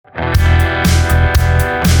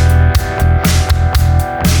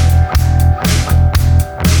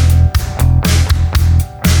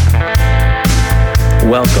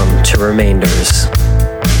Remainders.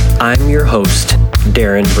 I'm your host,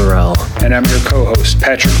 Darren Burrell. And I'm your co-host,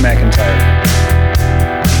 Patrick McIntyre.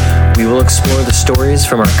 We will explore the stories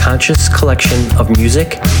from our conscious collection of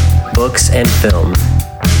music, books, and film.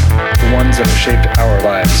 The ones that have shaped our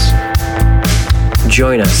lives.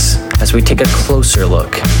 Join us as we take a closer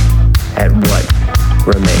look at what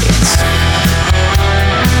remains.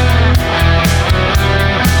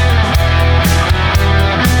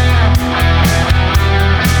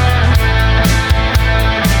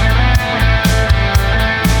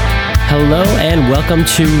 Hello and welcome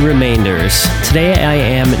to Remainders. Today I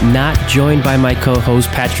am not joined by my co-host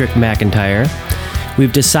Patrick McIntyre.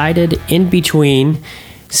 We've decided in between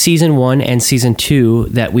Season 1 and Season 2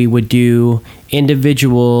 that we would do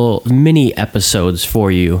individual mini episodes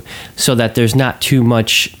for you so that there's not too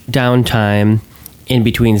much downtime in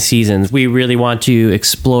between seasons. We really want to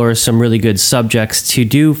explore some really good subjects to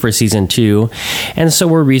do for Season 2, and so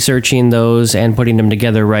we're researching those and putting them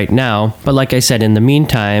together right now. But like I said, in the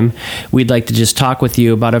meantime, we'd like to just talk with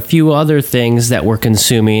you about a few other things that we're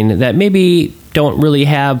consuming that maybe don't really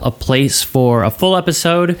have a place for a full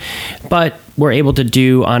episode, but we're able to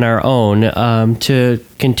do on our own to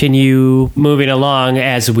continue moving along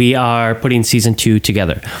as we are putting Season 2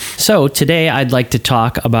 together. So today I'd like to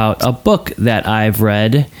talk about a book that I've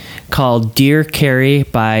read called Dear Cary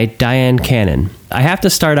by Dyan Cannon. I have to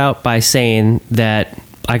start out by saying that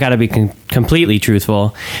I gotta be completely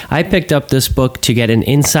truthful. I picked up this book to get an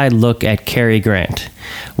inside look at Cary Grant,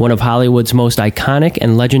 one of Hollywood's most iconic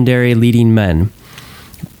and legendary leading men.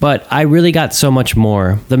 But I really got so much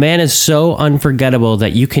more. The man is so unforgettable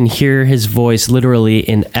that you can hear his voice literally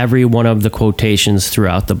in every one of the quotations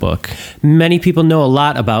throughout the book. Many people know a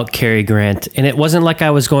lot about Cary Grant, and it wasn't like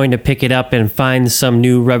I was going to pick it up and find some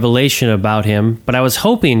new revelation about him, but I was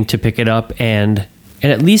hoping to pick it up and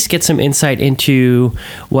at least get some insight into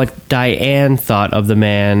what Dyan thought of the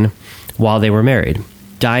man while they were married.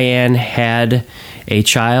 Dyan had a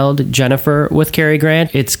child, Jennifer, with Cary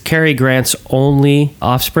Grant. It's Cary Grant's only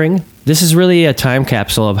offspring. This is really a time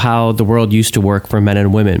capsule of how the world used to work for men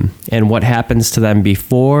and women and what happens to them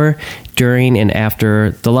before, during, and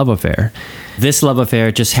after the love affair. This love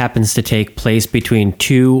affair just happens to take place between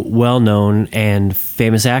two well-known and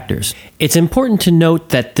famous actors. It's important to note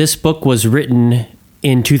that this book was written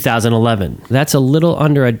in 2011. That's a little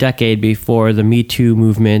under a decade before the Me Too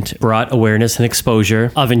movement brought awareness and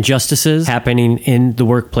exposure of injustices happening in the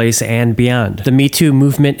workplace and beyond. The Me Too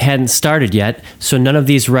movement hadn't started yet, so none of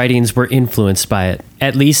these writings were influenced by it,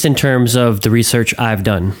 at least in terms of the research I've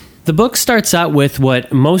done. The book starts out with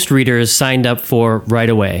what most readers signed up for right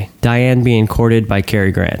away, Dyan being courted by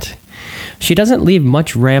Cary Grant. She doesn't leave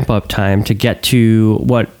much ramp-up time to get to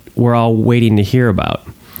what we're all waiting to hear about.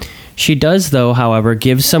 She does, though, however,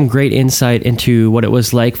 give some great insight into what it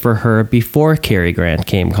was like for her before Cary Grant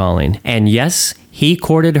came calling. And yes, he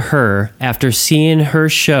courted her after seeing her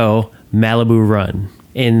show, Malibu Run.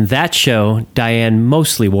 In that show, Dyan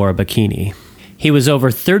mostly wore a bikini. He was over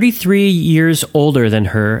 33 years older than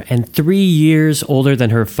her and 3 years older than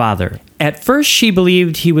her father. At first, she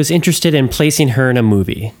believed he was interested in placing her in a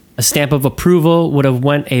movie. A stamp of approval would have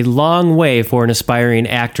went a long way for an aspiring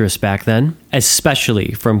actress back then,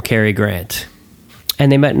 especially from Cary Grant.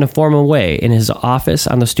 And they met in a formal way in his office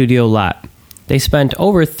on the studio lot. They spent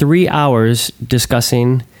over 3 hours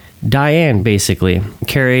discussing Dyan, basically.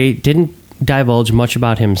 Cary didn't divulge much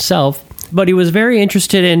about himself, but he was very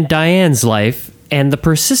interested in Dyan's life, and the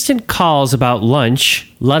persistent calls about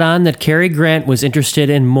lunch let on that Cary Grant was interested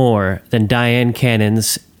in more than Dyan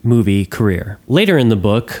Cannon's movie career. Later in the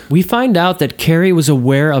book, we find out that Cary was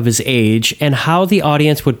aware of his age and how the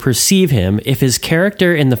audience would perceive him if his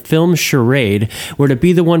character in the film Charade were to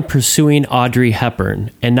be the one pursuing Audrey Hepburn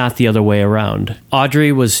and not the other way around.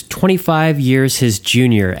 Audrey was 25 years his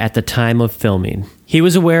junior at the time of filming. He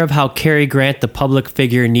was aware of how Cary Grant, the public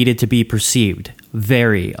figure, needed to be perceived.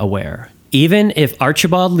 Very aware. Even if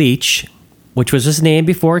Archibald Leach, which was his name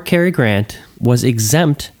before Cary Grant, was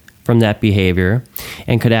exempt from that behavior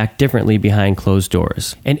and could act differently behind closed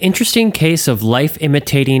doors. An interesting case of life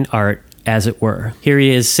imitating art, as it were. Here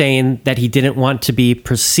he is saying that he didn't want to be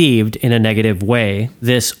perceived in a negative way,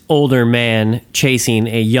 this older man chasing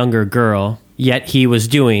a younger girl, yet he was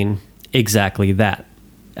doing exactly that.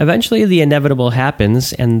 Eventually, the inevitable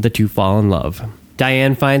happens and the two fall in love.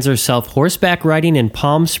 Dyan finds herself horseback riding in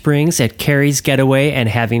Palm Springs at Cary's getaway and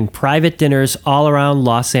having private dinners all around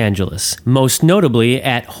Los Angeles, most notably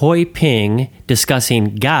at Hoi Ping,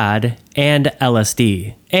 discussing God and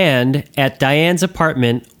LSD, and at Dyan's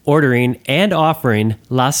apartment ordering and offering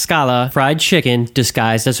La Scala fried chicken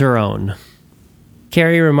disguised as her own.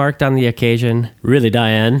 Cary remarked on the occasion, "Really,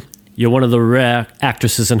 Dyan, You're one of the rare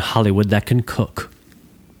actresses in Hollywood that can cook.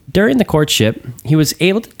 During the courtship, he was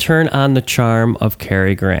able to turn on the charm of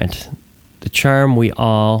Cary Grant, the charm we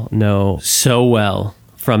all know so well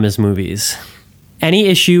from his movies. Any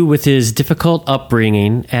issue with his difficult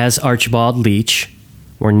upbringing as Archibald Leach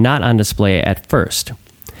were not on display at first.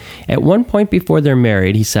 At one point before they're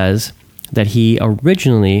married, he says that he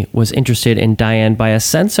originally was interested in Diane by a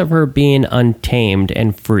sense of her being untamed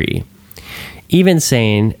and free, even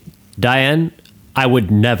saying, "Diane, I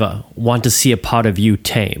would never want to see a part of you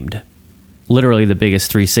tamed." Literally the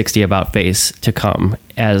biggest 360 about face to come,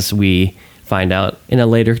 as we find out in a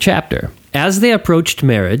later chapter. As they approached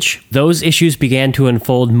marriage, those issues began to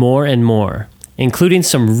unfold more and more, including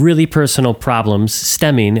some really personal problems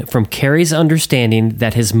stemming from Cary's understanding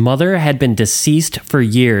that his mother had been deceased for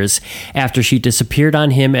years after she disappeared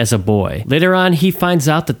on him as a boy. Later on, he finds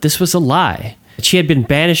out that this was a lie, that she had been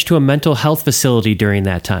banished to a mental health facility during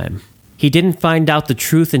that time. He didn't find out the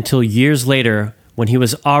truth until years later, when he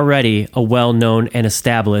was already a well-known and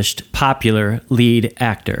established popular lead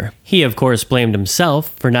actor. He, of course, blamed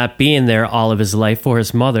himself for not being there all of his life for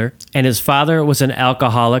his mother, and his father was an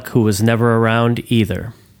alcoholic who was never around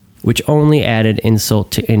either, which only added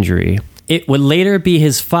insult to injury. It would later be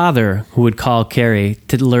his father who would call Cary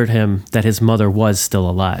to alert him that his mother was still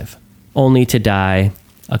alive, only to die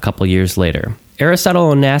a couple years later.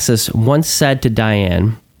 Aristotle Onassis once said to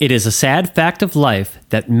Diane, "It is a sad fact of life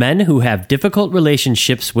that men who have difficult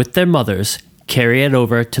relationships with their mothers carry it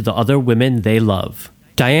over to the other women they love."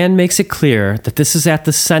 Diane makes it clear that this is at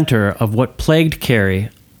the center of what plagued Cary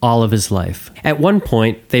all of his life. At one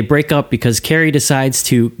point, they break up because Cary decides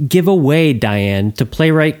to give away Diane to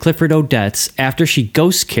playwright Clifford Odets after she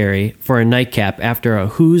ghosts Cary for a nightcap after a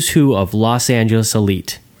who's who of Los Angeles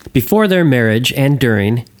elite. Before their marriage and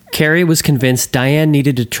during, Cary was convinced Diane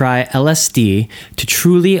needed to try LSD to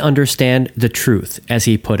truly understand the truth, as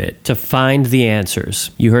he put it, to find the answers.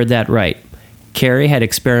 You heard that right. Cary had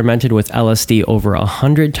experimented with LSD over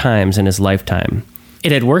 100 times in his lifetime.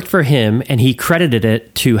 It had worked for him, and he credited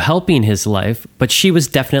it to helping his life, but she was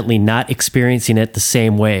definitely not experiencing it the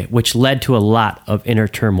same way, which led to a lot of inner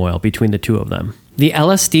turmoil between the two of them. The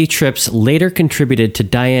LSD trips later contributed to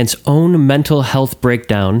Diane's own mental health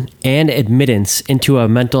breakdown and admittance into a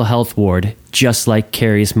mental health ward, just like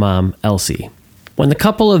Cary's mom, Elsie. When the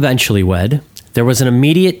couple eventually wed, there was an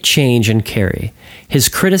immediate change in Cary. His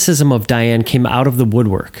criticism of Diane came out of the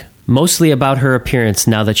woodwork, mostly about her appearance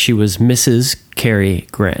now that she was Mrs. Cary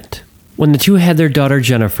Grant. When the two had their daughter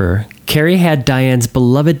Jennifer, Cary had Diane's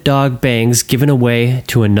beloved dog Bangs given away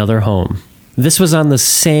to another home. This was on the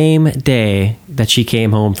same day that she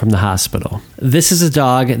came home from the hospital. This is a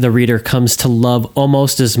dog the reader comes to love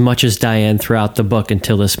almost as much as Diane throughout the book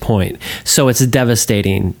until this point, so it's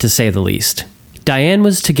devastating to say the least. Diane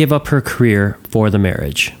was to give up her career for the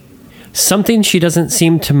marriage. Something she doesn't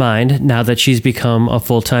seem to mind now that she's become a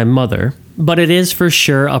full-time mother, but it is for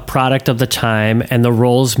sure a product of the time and the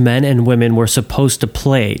roles men and women were supposed to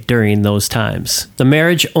play during those times. The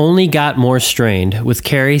marriage only got more strained, with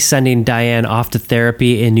Cary sending Diane off to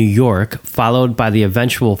therapy in New York, followed by the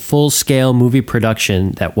eventual full-scale movie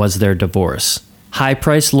production that was their divorce.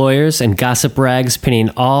 High-priced lawyers and gossip rags pinning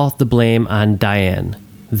all the blame on Diane.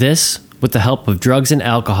 This, with the help of drugs and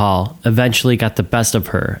alcohol, eventually got the best of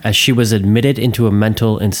her as she was admitted into a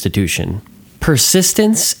mental institution.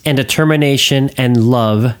 Persistence and determination and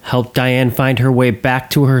love helped Diane find her way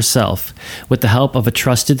back to herself with the help of a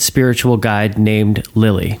trusted spiritual guide named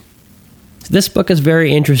Lily. This book is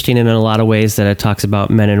very interesting in a lot of ways that it talks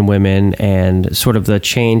about men and women and sort of the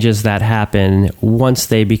changes that happen once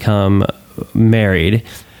they become married,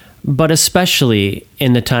 but especially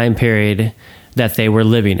in the time period that they were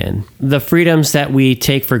living in. The freedoms that we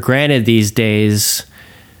take for granted these days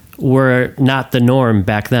were not the norm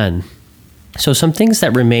back then. So some things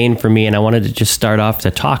that remain for me, and I wanted to just start off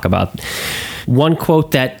to talk about. One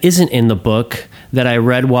quote that isn't in the book that I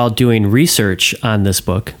read while doing research on this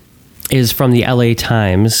book is from the LA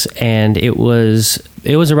Times, and it was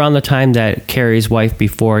around the time that Cary's wife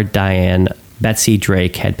before Diane, Betsy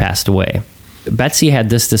Drake, had passed away. Betsy had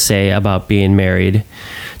this to say about being married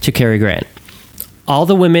to Cary Grant. All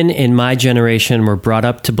the women in my generation were brought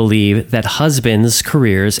up to believe that husbands'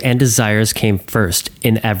 careers and desires came first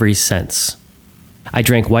in every sense. I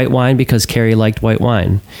drank white wine because Cary liked white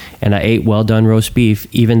wine, and I ate well-done roast beef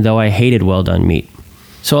even though I hated well-done meat.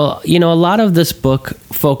 So, a lot of this book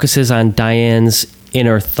focuses on Diane's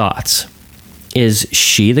inner thoughts. Is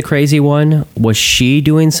she the crazy one? Was she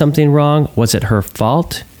doing something wrong? Was it her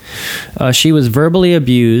fault? She was verbally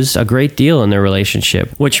abused a great deal in their relationship,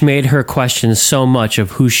 which made her question so much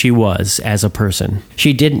of who she was as a person.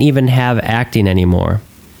 She didn't even have acting anymore.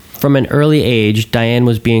 From an early age, Diane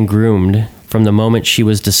was being groomed from the moment she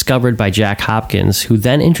was discovered by Jack Hopkins, who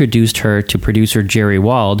then introduced her to producer Jerry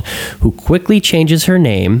Wald, who quickly changes her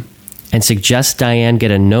name and suggests Diane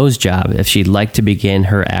get a nose job if she'd like to begin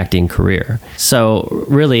her acting career. So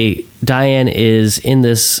really, Diane is in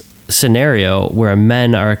this scenario where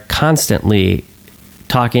men are constantly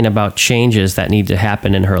talking about changes that need to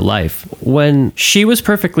happen in her life when she was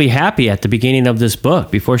perfectly happy at the beginning of this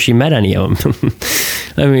book before she met any of them.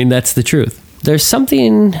 I mean, that's the truth. There's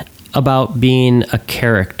something about being a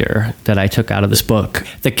character that I took out of this book.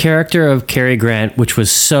 The character of Cary Grant, which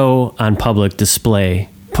was so on public display,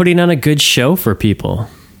 putting on a good show for people.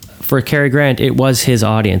 For Cary Grant, it was his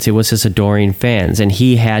audience. It was his adoring fans, and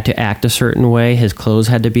he had to act a certain way. His clothes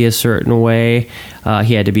had to be a certain way.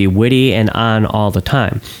 He had to be witty and on all the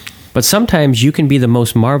time. But sometimes you can be the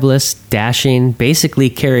most marvelous, dashing, basically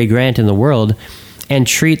Cary Grant in the world and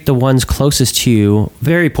treat the ones closest to you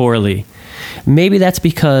very poorly. Maybe that's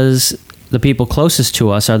because the people closest to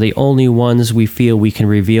us are the only ones we feel we can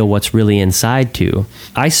reveal what's really inside to.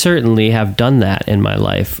 I certainly have done that in my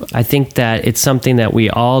life. I think that it's something that we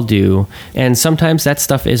all do, and sometimes that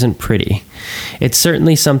stuff isn't pretty. It's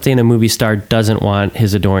certainly something a movie star doesn't want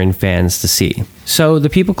his adoring fans to see. So the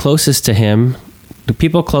people closest to him, the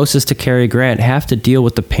people closest to Cary Grant, have to deal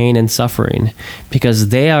with the pain and suffering because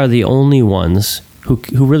they are the only ones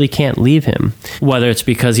who really can't leave him, whether it's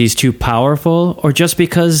because he's too powerful or just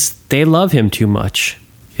because they love him too much.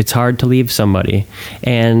 It's hard to leave somebody.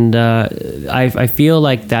 And I feel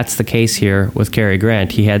like that's the case here with Cary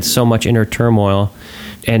Grant. He had so much inner turmoil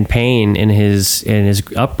and pain in his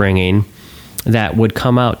upbringing that would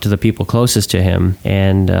come out to the people closest to him,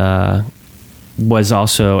 and was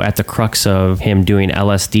also at the crux of him doing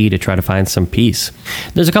LSD to try to find some peace.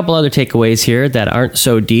 There's a couple other takeaways here that aren't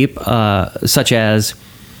so deep, such as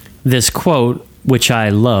this quote, which I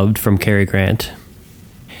loved from Cary Grant.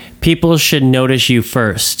 People should notice you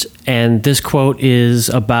first. And this quote is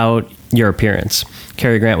about your appearance.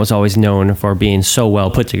 Cary Grant was always known for being so well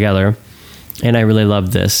put together, and I really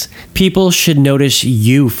love this. People should notice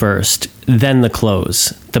you first, then the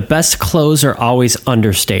clothes. The best clothes are always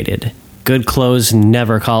understated. Good clothes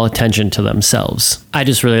never call attention to themselves. I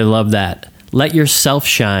just really love that. Let yourself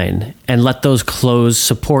shine and let those clothes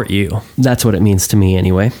support you. That's what it means to me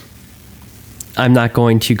anyway. I'm not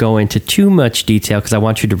going to go into too much detail because I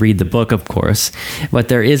want you to read the book, of course. But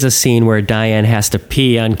there is a scene where Diane has to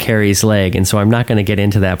pee on Cary's leg, and so I'm not going to get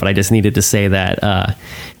into that, but I just needed to say that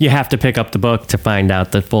you have to pick up the book to find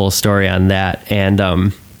out the full story on that.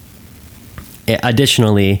 And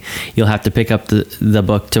additionally, you'll have to pick up the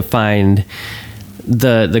book to find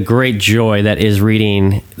the great joy that is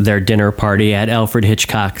reading their dinner party at Alfred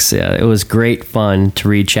Hitchcock's. It was great fun to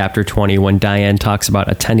read chapter 20 when Diane talks about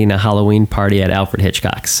attending a Halloween party at Alfred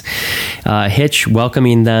Hitchcock's. Hitch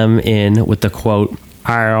welcoming them in with the quote,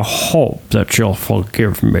 "I hope that you'll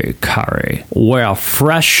forgive me, Cary. We're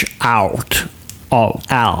fresh out of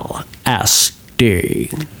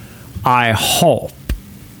LSD. I hope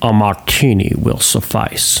a martini will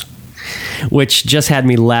suffice." Which just had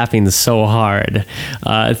me laughing so hard,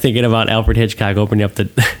 thinking about Alfred Hitchcock opening up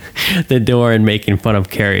the door and making fun of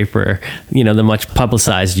Cary for, the much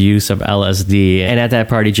publicized use of LSD. And at that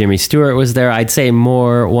party, Jimmy Stewart was there. I'd say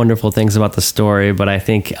more wonderful things about the story, but I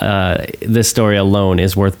think this story alone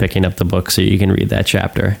is worth picking up the book so you can read that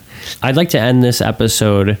chapter. I'd like to end this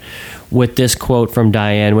episode with this quote from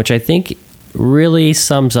Diane, which I think really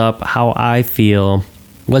sums up how I feel.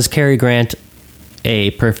 Was Cary Grant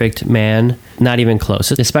a perfect man? Not even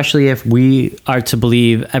close, especially if we are to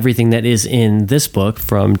believe everything that is in this book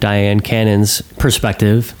from Diane Cannon's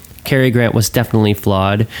perspective. Cary Grant was definitely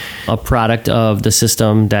flawed, a product of the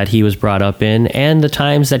system that he was brought up in and the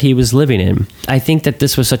times that he was living in. I think that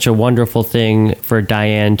this was such a wonderful thing for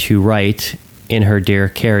Diane to write in her Dear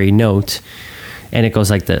Cary note, and it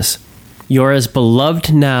goes like this. "You're as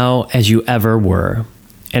beloved now as you ever were,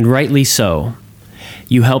 and rightly so.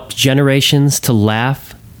 You helped generations to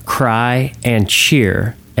laugh, cry, and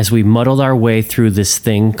cheer as we muddled our way through this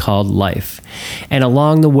thing called life. And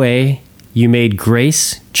along the way, you made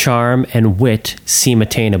grace, charm, and wit seem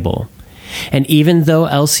attainable. And even though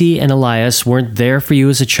Elsie and Elias weren't there for you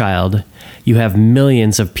as a child, you have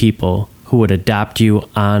millions of people who would adopt you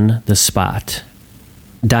on the spot."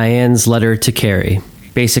 Diane's letter to Cary,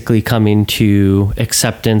 basically coming to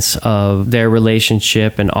acceptance of their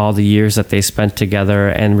relationship and all the years that they spent together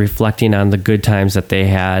and reflecting on the good times that they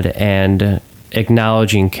had and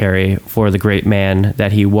acknowledging Cary for the great man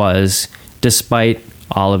that he was, despite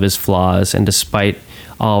all of his flaws and despite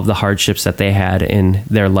all of the hardships that they had in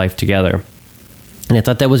their life together. And I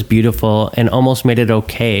thought that was beautiful and almost made it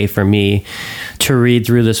okay for me to read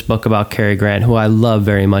through this book about Cary Grant, who I love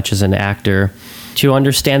very much as an actor, to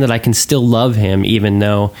understand that I can still love him, even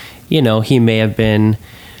though, he may have been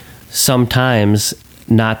sometimes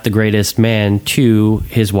not the greatest man to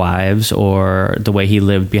his wives or the way he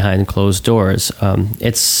lived behind closed doors.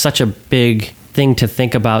 It's such a big thing to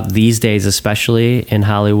think about these days, especially in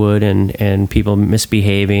Hollywood and people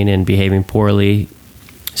misbehaving and behaving poorly.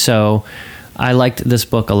 So I liked this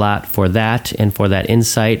book a lot for that and for that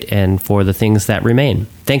insight and for the things that remain.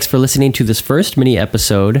 Thanks for listening to this first mini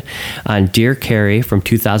episode on Dear Cary from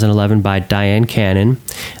 2011 by Diane Cannon.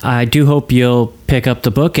 I do hope you'll pick up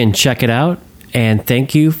the book and check it out. And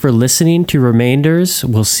thank you for listening to Remainders.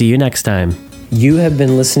 We'll see you next time. You have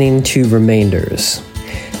been listening to Remainders.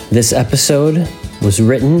 This episode was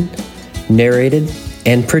written, narrated,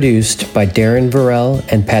 and produced by Darren Varell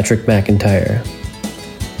and Patrick McIntyre.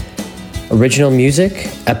 Original music,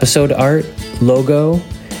 episode art, logo,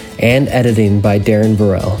 and editing by Darren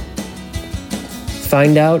Varell.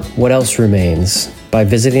 Find out what else remains by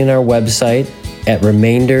visiting our website at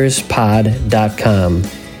remainderspod.com.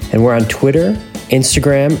 And we're on Twitter,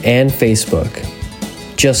 Instagram, and Facebook.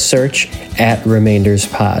 Just search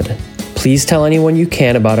 @RemainersPod. Please tell anyone you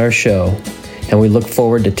can about our show, and we look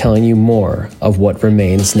forward to telling you more of what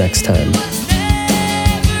remains next time.